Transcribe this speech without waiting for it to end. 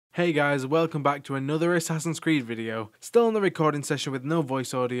Hey guys, welcome back to another Assassin's Creed video. Still in the recording session with no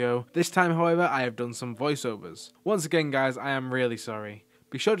voice audio. This time, however, I have done some voiceovers. Once again guys, I am really sorry.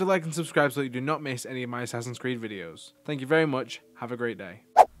 Be sure to like and subscribe so you do not miss any of my Assassin's Creed videos. Thank you very much, have a great day.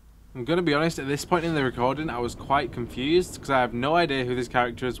 I'm gonna be honest, at this point in the recording I was quite confused because I have no idea who this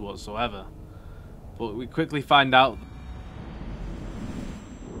character is whatsoever. But we quickly find out.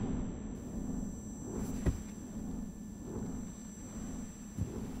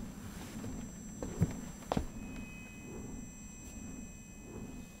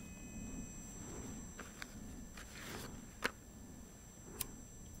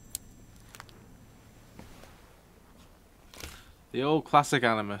 The old classic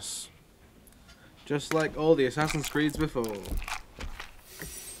Animus. Just like all the Assassin's Creeds before.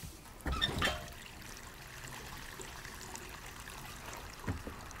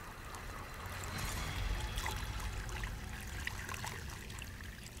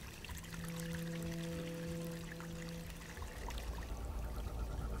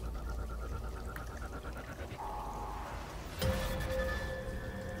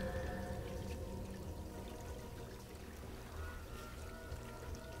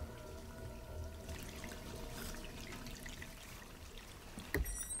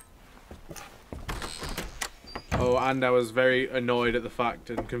 Oh, and I was very annoyed at the fact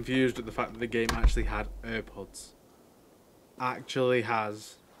and confused at the fact that the game actually had AirPods. Actually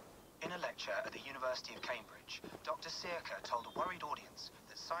has. In a lecture at the University of Cambridge, Dr. Sirka told a worried audience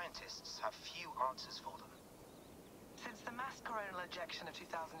that scientists have few answers for them. Since the mass coronal ejection of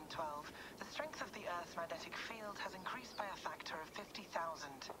 2012, the strength of the Earth's magnetic field has increased by a factor of 50,000.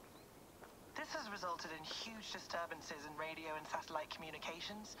 This has resulted in huge disturbances in radio and satellite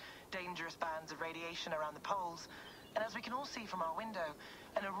communications, dangerous bands of radiation around the poles, and as we can all see from our window,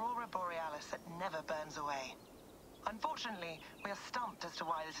 an aurora borealis that never burns away. Unfortunately, we are stumped as to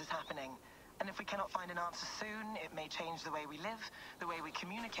why this is happening, and if we cannot find an answer soon, it may change the way we live, the way we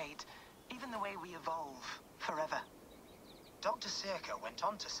communicate, even the way we evolve forever. Dr. Sirka went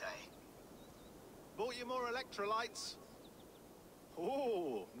on to say, "Bought you more electrolytes?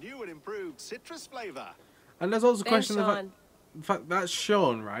 Oh, new and improved citrus flavor." And there's also a question of the fact that's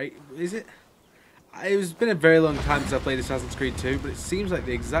Sean, right? Is it? It's been a very long time since I played Assassin's Creed 2, but it seems like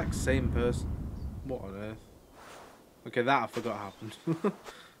the exact same person. What on earth? Okay, that I forgot happened.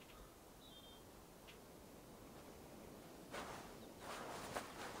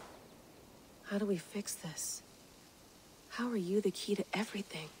 How do we fix this? How are you the key to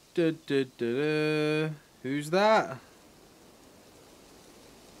everything? Who's that?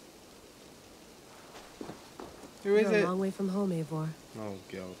 Who is You're it? a long way from home, Eivor. Oh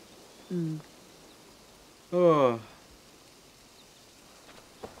god. Oh.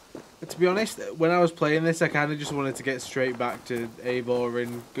 To be honest, when I was playing this, I kind of just wanted to get straight back to Eivor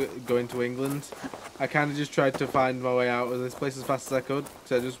and going to England. I kind of just tried to find my way out of this place as fast as I could,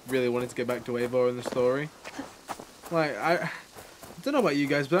 because I just really wanted to get back to Eivor in the story. Like, I don't know about you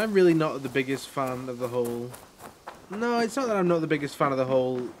guys, but I'm really not the biggest fan of the whole... No, it's not that I'm not the biggest fan of the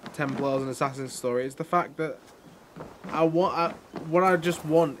whole Templars and Assassins story. It's the fact that what I just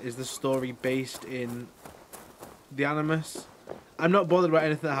want is the story based in the Animus. I'm not bothered about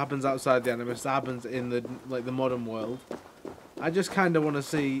anything that happens outside the Animus. That happens in the modern world. I just kind of want to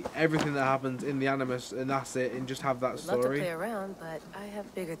see everything that happens in the Animus, and that's it, and just have that story. I'd love to play around, but I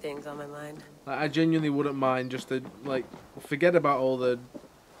have bigger things on my mind. Like, I genuinely wouldn't mind just to forget about all the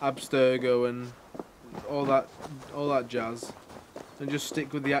Abstergo and all that jazz, and just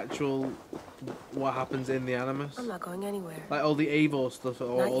stick with the actual what happens in the Animus. I'm not going anywhere. Like all the Eivor stuff,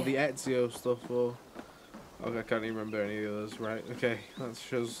 or Not all the yet. Ezio stuff, or... Okay, I can't even remember any of those, right? Okay, that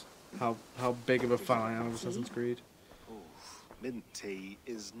shows how big of a fan I am of Assassin's Creed. Oh, mint tea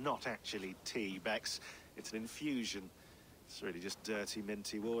is not actually tea, Bex. It's an infusion. It's really just dirty,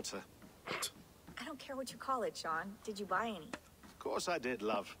 minty water. I don't care what you call it, Sean. Did you buy any? Of course I did,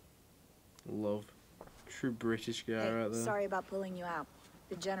 love. Love. True British guy Hey, right there. sorry about pulling you out.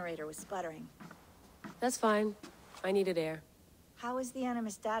 The generator was sputtering. That's fine. I needed air. How is the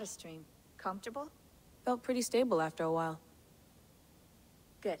Animus data stream? Comfortable? Felt pretty stable after a while.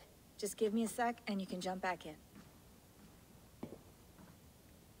 Good. Just give me a sec and you can jump back in.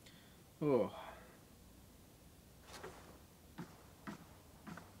 Oh.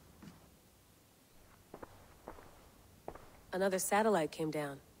 Another satellite came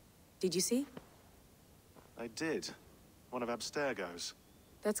down. Did you see? I did. One of Abstergo's.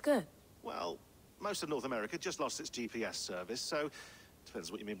 That's good. Well, most of North America just lost its GPS service, so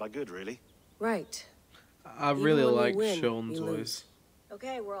depends what you mean by good, really. Right. I Even really when we like win, Sean's we voice. lose.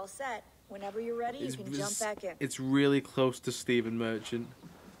 Okay, we're all set. Whenever you're ready, you can jump back in. It's really close to Stephen Merchant.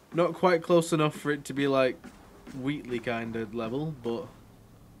 Not quite close enough for it to be like Wheatley kind of level, but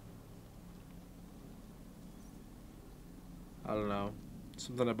I don't know.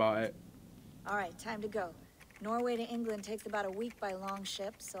 Something about it. All right, time to go. Norway to England takes about a week by long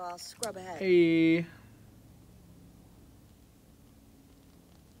ship, so I'll scrub ahead. Hey.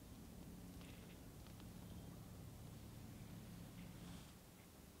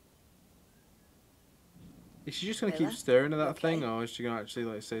 Is she just gonna keep Layla? staring at that Okay. thing, or is she gonna actually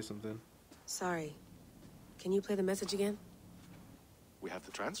like say something? Sorry. Can you play the message again? We have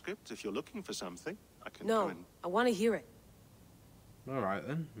the transcript. If you're looking for something, I can go No, and... I want to hear it. All right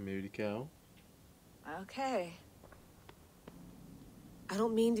then, moody cow. Okay. I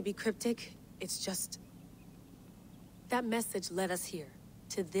don't mean to be cryptic. It's just... that message led us here.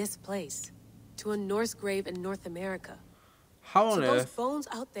 To this place. To a Norse grave in North America. How on So those earth? bones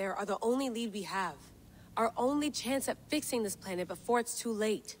out there are the only lead we have. Our only chance at fixing this planet before it's too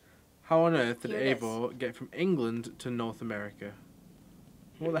late. How on earth did Here it is. Eivor get from England to North America?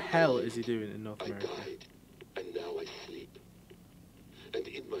 What the hell is he doing in North I America? died, and now I sleep. And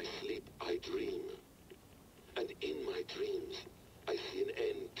in my sleep, I dream. And in my dreams, I see an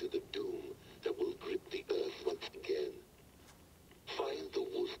end to the doom that will grip the earth once again. Find the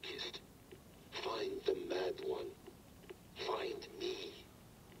wolf-kissed. Find the mad one. Find me.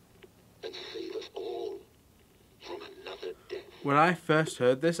 And save us all from another death. When I first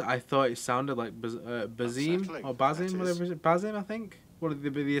heard this, I thought it sounded like Bazim Unsettling, or Bazim, that whatever is. is it? Bazim, I think. What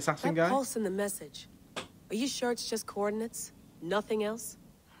the assassin That guy? pulse in the message. Are you sure it's just coordinates? Nothing else?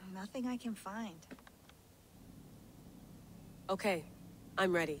 Nothing I can find. Okay,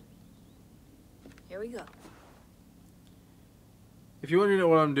 I'm ready. Here we go. If you're wondering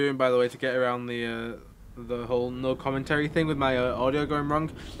what I'm doing, by the way, to get around the whole no commentary thing with my audio going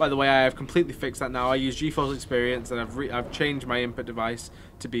wrong, by the way, I have completely fixed that now. I use GeForce Experience, and I've changed my input device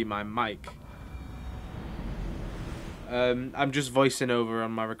to be my mic. I'm just voicing over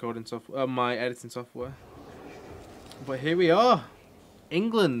on my recording software, my editing software. But here we are,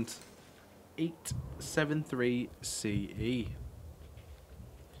 England, 873 CE.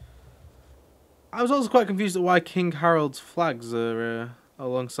 I was also quite confused at why King Harold's flags are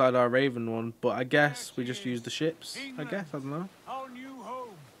alongside our Raven one, but I guess we just use the ships. I guess, I don't know. Our new home.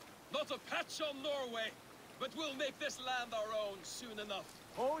 Not a patch on Norway, but we'll make this land our own soon enough.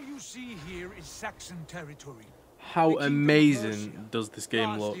 All you see here is Saxon territory. How The Kingdom of amazing Mercia, does this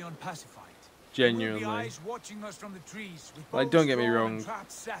game look? largely unpacified. Genuinely. There will be eyes watching us from the trees with Like, bows don't get me drawn wrong. and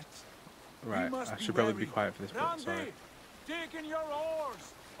traps set. Right, You must I be should probably wary. be quiet for this bit, Randy, sorry. dig in your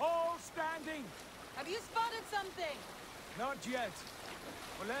oars. All standing. Have you spotted something? Not yet.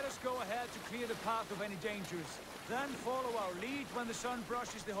 But let us go ahead to clear the path of any dangers. Then follow our lead when the sun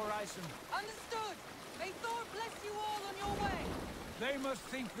brushes the horizon. Understood. May Thor bless you all on your way. They must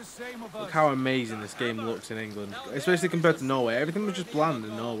think the same of us. Look how amazing this game looks in England, especially compared to Norway. Everything was just bland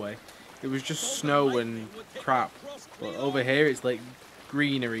in Norway. It was just snow and crap. But over here it's like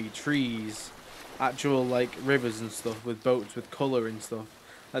greenery, trees, actual like rivers and stuff with boats with colour and stuff.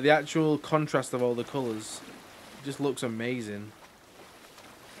 Like the actual contrast of all the colours, it just looks amazing.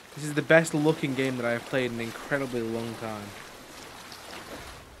 This is the best looking game that I have played in an incredibly long time.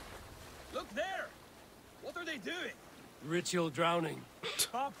 Look there! What are they doing? Ritual drowning.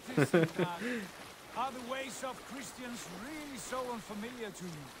 Baptism, Dad. Are the ways of Christians really so unfamiliar to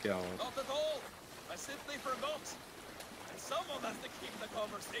you? God. Not at all. I simply forgot. And someone has to keep the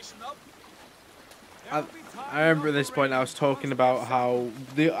conversation up. I remember at this point I was talking about how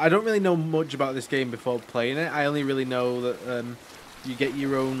I don't really know much about this game before playing it. I only really know that you get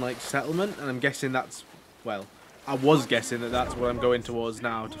your own like settlement, and I'm guessing that's, well, I was guessing that that's what I'm going towards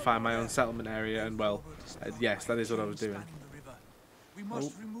now, to find my own settlement area, and well, yes, that is what I was doing. We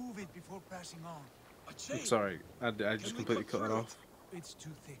must remove it before passing on. I'm sorry, I just completely cut that off. It's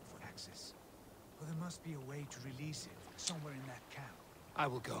too thick for access. But there must be a way to release it somewhere in that camp. I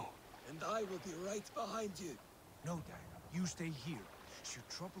will go. And I will be right behind you. No, Dad. You stay here. Should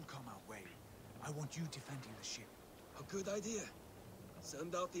trouble come our way, I want you defending the ship. A good idea.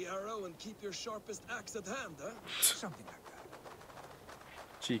 Send out the arrow and keep your sharpest axe at hand, huh? Something like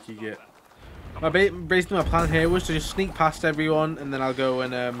that. Cheeky git. Basically my plan here was to just sneak past everyone, and then I'll go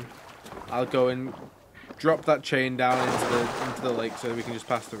and drop that chain down into the lake so that we can just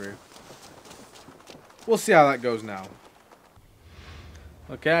pass through. We'll see how that goes now.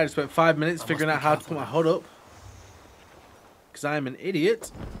 Okay, I just spent 5 minutes figuring out how to put my HUD up, because I am an idiot.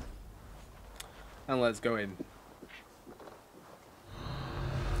 And let's go in.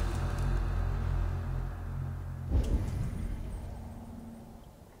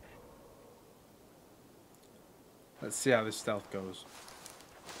 Let's see how this stealth goes.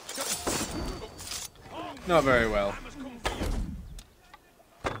 Not very well.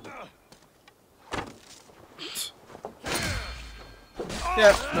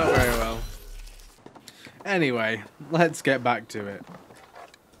 Yep, not very well. Anyway, let's get back to it.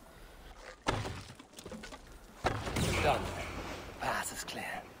 Done. Path is clear.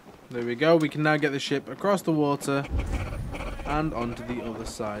 There we go. We can now get the ship across the water and onto the other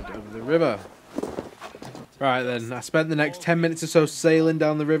side of the river. Right then, I spent the next 10 minutes or so sailing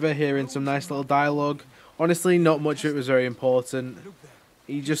down the river, hearing some nice little dialogue. Honestly, not much of it was very important.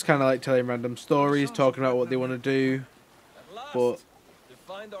 He just kind of like telling random stories, talking about what they want to do. But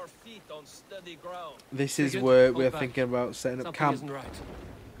this is where we're thinking about setting up camp.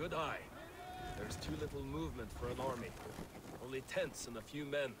 Good eye. There's too little movement for an army. Only tents and a few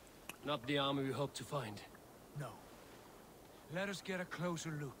men. Not the army we hope to find. No. Let us get a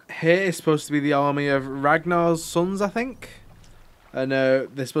closer look. Here is supposed to be the army of Ragnar's sons, I think. And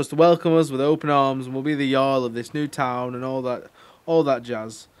they're supposed to welcome us with open arms, and we'll be the Jarl of this new town and all that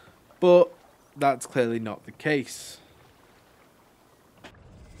jazz. But that's clearly not the case.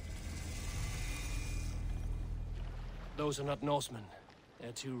 Those are not Norsemen.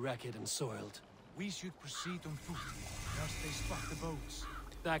 They're too ragged and soiled. We should proceed on foot, lest they spot the boats.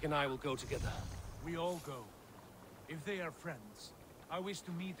 Dag and I will go together. We all go. If they are friends, I wish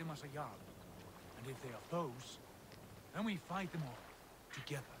to meet them as a Jarl. And if they are foes, then we fight them all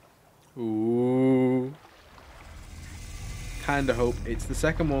together. Ooh. Kinda hope it's the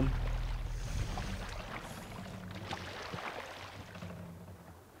second one.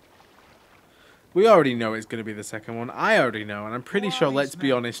 We already know it's going to be the second one. I already know, and I'm pretty sure, let's be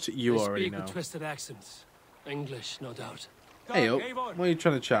honest, you already know. They speak with twisted accents. English, no doubt. Hey up, why are you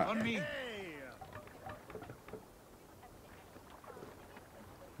trying to chat?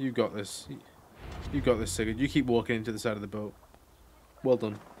 You got this. You got this, Sigurd. You keep walking into the side of the boat. Well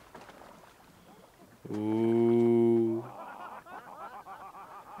done. Ooh.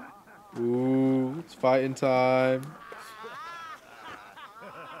 Ooh, it's fighting time.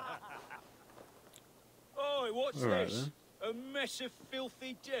 Oi, what's All right, this? then. A mess of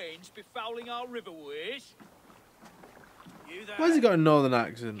filthy Danes befouling our riverways? You there? Why has he got a northern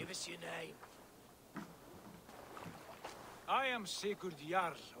accent? Give us your name. I am Sigurd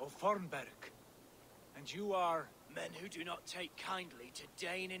Jarl of Fornberg. And you are... Men who do not take kindly to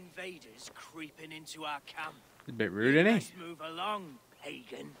Dane invaders creeping into our camp. A bit rude, isn't he? Let's move along,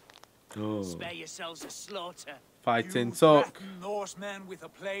 pagan. Oh. Spare yourselves a slaughter. Fighting You talk. threaten Norsemen with a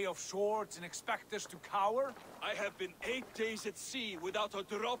play of swords and expect us to cower? I have been 8 days at sea without a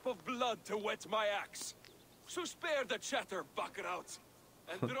drop of blood to wet my axe. So spare the chatter, buckerout,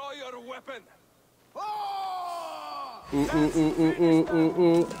 and draw your weapon. Ooh.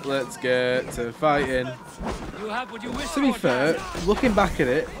 Let's get to fighting. You have what you wish To be fair, looking back at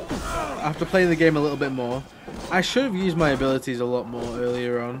it, after playing the game a little bit more, I should have used my abilities a lot more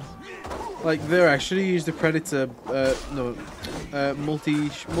earlier on. Like there, I should have used the Predator,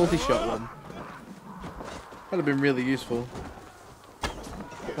 multi-shot one. That'd have been really useful.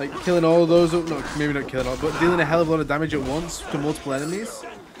 Like killing all of those, no, maybe not killing all, but dealing a hell of a lot of damage at once to multiple enemies.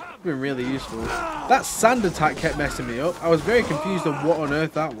 Been really useful. That sand attack kept messing me up. I was very confused on what on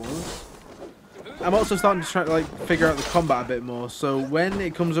earth that was. I'm also starting to try to like figure out the combat a bit more. So when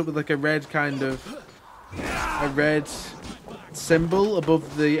it comes up with like a red symbol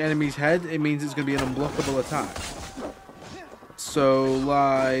above the enemy's head, it means it's going to be an unblockable attack. So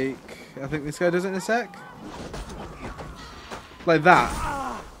like, I think this guy does it in a sec. Like that.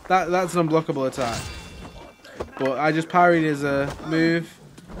 That's an unblockable attack. But I just parried his move,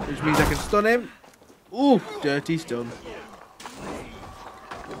 which means I can stun him. Ooh, dirty stun.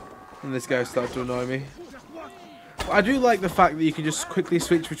 And this guy started to annoy me. But I do like the fact that you can just quickly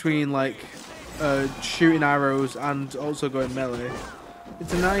switch between like shooting arrows and also going melee.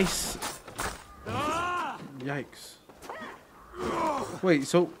 It's a nice... Yikes. Wait,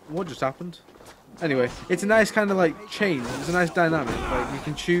 so what just happened? Anyway, it's a nice kind of like change. It's a nice dynamic. Like you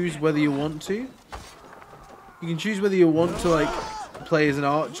can choose whether you want to. You can choose whether you want to like play as an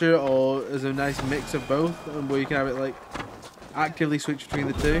archer or as a nice mix of both, and where you can have it like actively switch between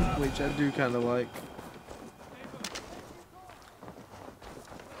the two, which I do kind of like.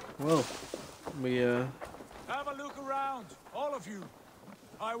 Well, we have a look around, all of you.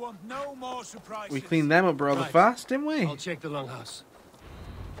 I want no more surprises. we cleaned them up rather fast, didn't we? I'll check the longhouse.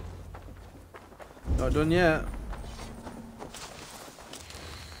 Not done yet.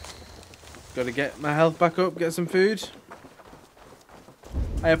 Got to get my health back up, get some food.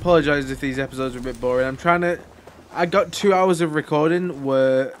 I apologise if these episodes are a bit boring. I got 2 hours of recording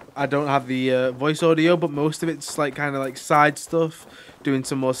where I don't have the voice audio, but most of it's like kind of like side stuff, doing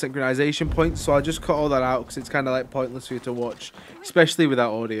some more synchronization points. So I'll just cut all that out because it's kind of like pointless for you to watch, especially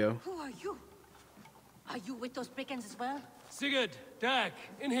without audio. Who are you? Are you with those brigands as well? Sigurd, Dag,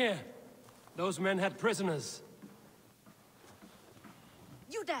 in here. Those men had prisoners.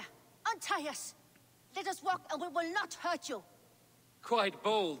 You there! Untie us! Let us walk and we will not hurt you! Quite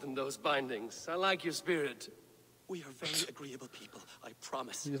bold in those bindings. I like your spirit. We are very agreeable people, I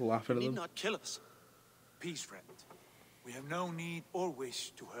promise. He's laughing at You them. need not kill us. Peace, friend. We have no need or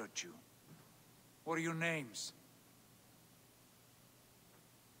wish to hurt you. What are your names?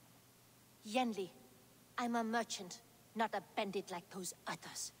 Yenli. I'm a merchant, not a bandit like those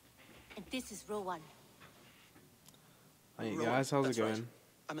others. And this is Rowan. Hey Rowan, guys, how's it that's right. going?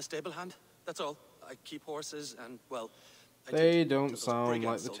 I'm a stable hand, that's all. I keep horses and, well... I They did don't till those sound like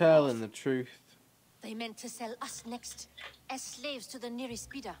brigands they're sold them telling off. the truth. They meant to sell us next, as slaves to the nearest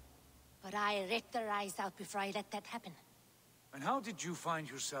bidder. But I raked their eyes out before I let that happen. And how did you find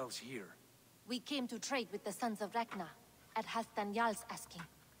yourselves here? We came to trade with the Sons of Ragnar, at Halfdan Jarl's asking.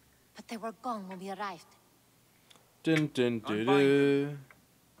 But they were gone when we arrived. Dun dun dun dun.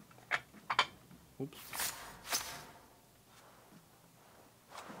 Oops.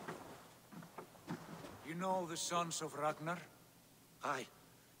 You know the Sons of Ragnar? Aye.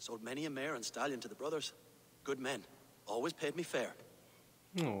 Sold many a mare and stallion to the brothers. Good men. Always paid me fair.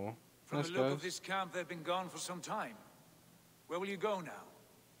 Oh, From nice the look guys. of this camp, they've been gone for some time. Where will you go now?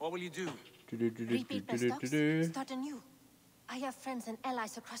 What will you do? Rebuild my stocks, start anew. I have friends and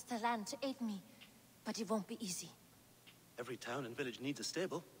allies across the land to aid me, but it won't be easy. Every town and village needs a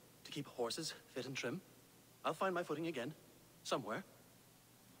stable to keep horses fit and trim. I'll find my footing again. Somewhere.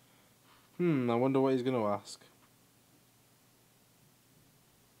 I wonder what he's going to ask.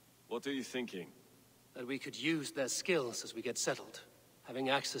 What are you thinking? That we could use their skills as we get settled. Having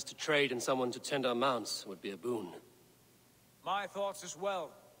access to trade and someone to tend our mounts would be a boon. My thoughts as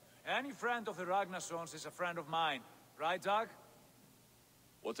well. Any friend of the Ragnarsons is a friend of mine. Right, Dag?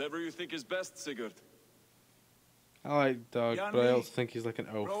 Whatever you think is best, Sigurd. I like Doug, but I Janvi, also think he's like an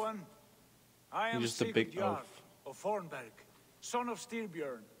oaf. Rowan, I am He's just a Sigurd big Jarl oaf. of Fornberg, son of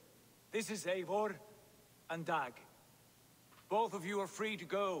Styrbjörn. This is Eivor and Dag. Both of you are free to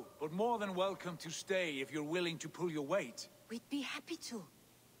go, but more than welcome to stay if you're willing to pull your weight. We'd be happy to,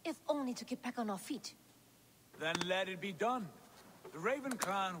 if only to get back on our feet. Then let it be done. The Raven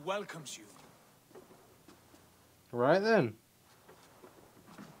clan welcomes you. Right then.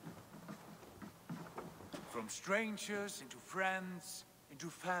 From strangers into friends into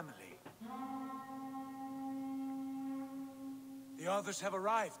family. The others have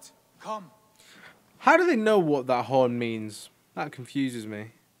arrived. Come. How do they know what that horn means? That confuses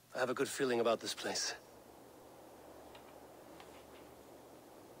me. I have a good feeling about this place.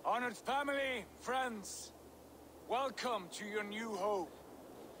 Honored family, friends, welcome to your new home.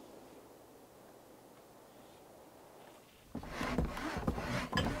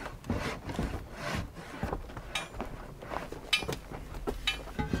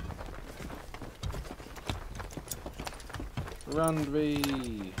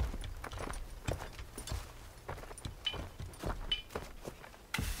 Randby.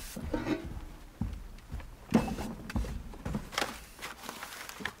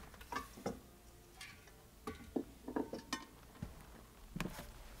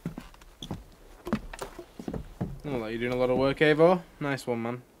 Oh, like you're doing a lot of work, Eivor. Nice one,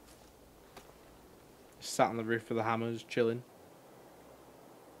 man. Just sat on the roof with the hammers, chilling.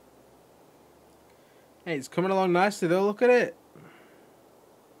 Hey, it's coming along nicely though, look at it.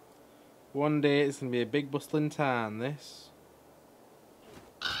 One day it's going to be a big bustling town, this.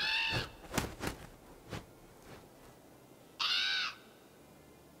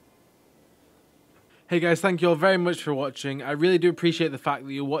 Hey guys, thank you all very much for watching. I really do appreciate the fact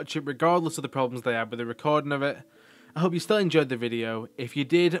that you watch it regardless of the problems they had with the recording of it. I hope you still enjoyed the video. If you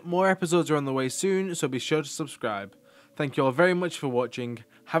did, more episodes are on the way soon, so be sure to subscribe. Thank you all very much for watching.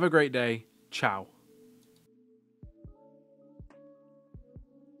 Have a great day. Ciao.